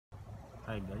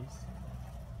Hi guys,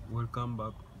 welcome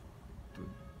back to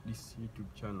this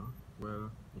YouTube channel.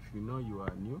 Well, if you know you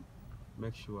are new,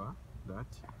 make sure that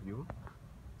you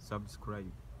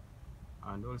subscribe,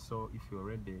 and also if you're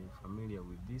already familiar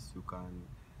with this, you can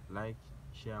like,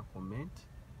 share, comment,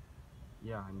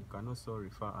 yeah, and you can also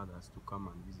refer others to come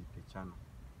and visit the channel.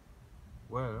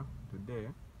 Well, today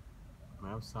I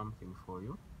have something for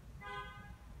you.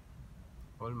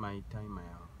 All my time I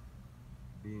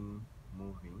have been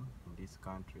moving in this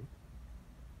country.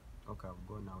 Okay, I've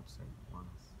gone outside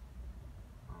once.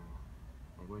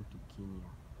 I went to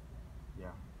Kenya,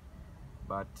 yeah.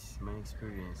 But my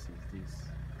experience is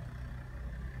this: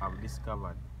 I've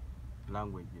discovered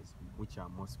languages which are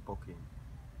more spoken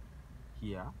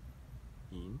here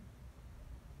in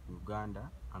Uganda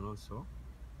and also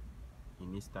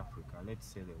in East Africa. Let's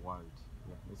say the world.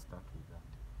 Yeah, let's start with that.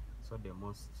 So the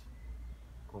most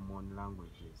common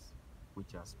languages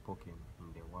which are spoken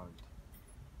in the world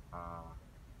are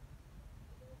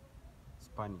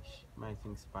Spanish. I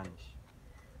think Spanish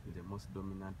is the most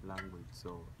dominant language.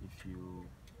 So if you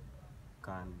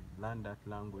can learn that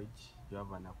language, you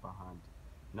have an upper hand.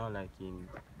 Now, like in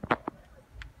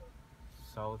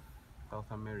South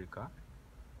South America,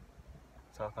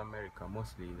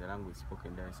 mostly the language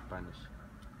spoken there is Spanish.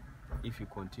 If you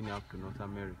continue up to North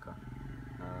America,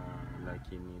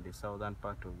 like in the southern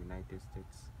part of United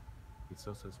States, it's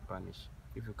also Spanish.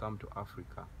 If you come to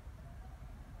Africa,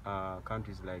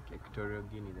 countries like Equatorial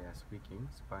Guinea, they are speaking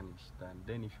Spanish.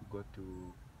 Then if you go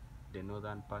to the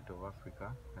northern part of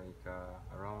Africa, like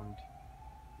around,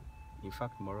 in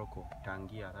fact, Morocco,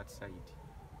 Tangier, that side,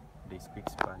 they speak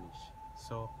Spanish.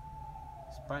 So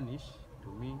Spanish,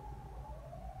 to me,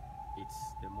 it's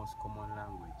the most common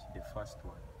language, the first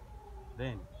one.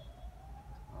 Then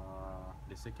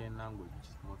the second language which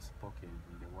is most spoken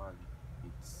in the world,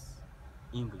 it's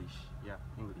English. Yeah,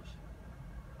 English.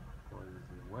 Because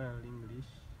well, English,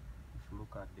 if you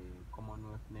look at the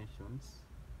Commonwealth nations,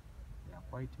 there are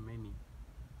quite many,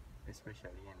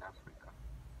 especially in Africa,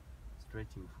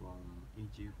 stretching from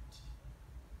Egypt,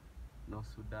 North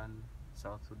Sudan,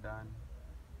 South Sudan,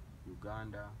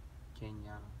 Uganda,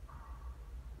 Kenya,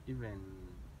 even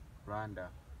Rwanda.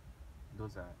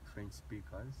 Those are French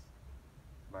speakers,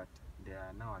 but they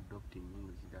are now adopting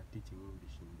English. They are teaching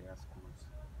English in their schools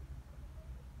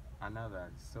and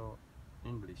others. So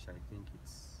English, I think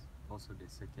it's also the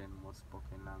second most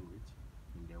spoken language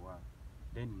in the world.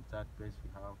 Then in third place we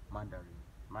have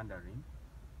Mandarin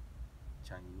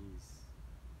Chinese.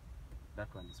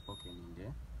 That one is spoken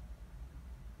in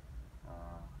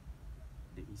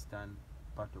the eastern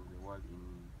part of the world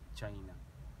in China.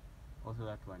 Also,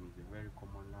 that one is a very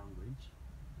common language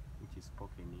which is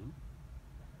spoken in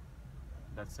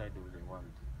that side of the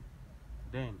world.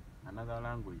 Then another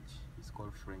language is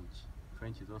called French.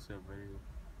 French is also a very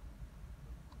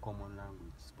common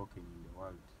language spoken in the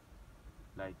world.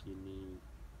 Like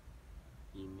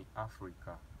in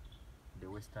Africa, the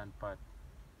western part,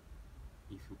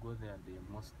 if you go there, the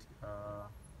most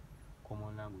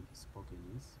common language spoken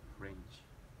is French.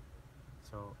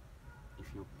 So if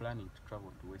you're planning to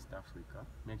travel to West Africa,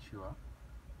 make sure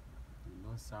you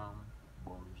know some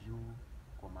bonjour,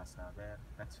 comment ça va,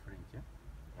 that's French.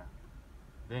 Yeah.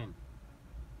 Then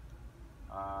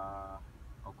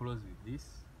I'll close with this.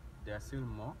 There are still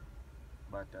more,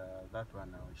 but that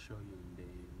one I'll show you in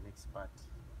the next part.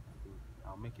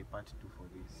 I'll make a part 2 for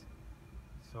this.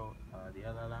 So the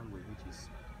other language which is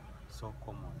so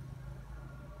common,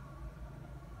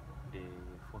 the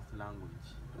fourth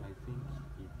language, I think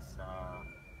it's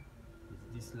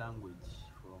this language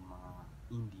from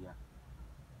India.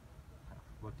 I've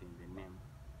forgotten the name,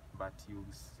 but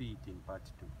you'll see it in part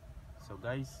 2. So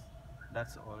guys,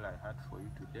 that's all I had for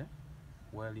you today.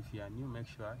 Well, if you are new, make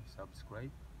sure you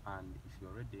subscribe, and if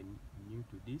you're already new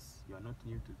to this, you are not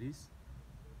new to this,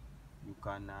 you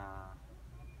can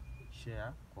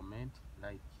share, comment,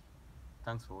 like.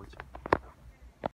 Thanks for watching.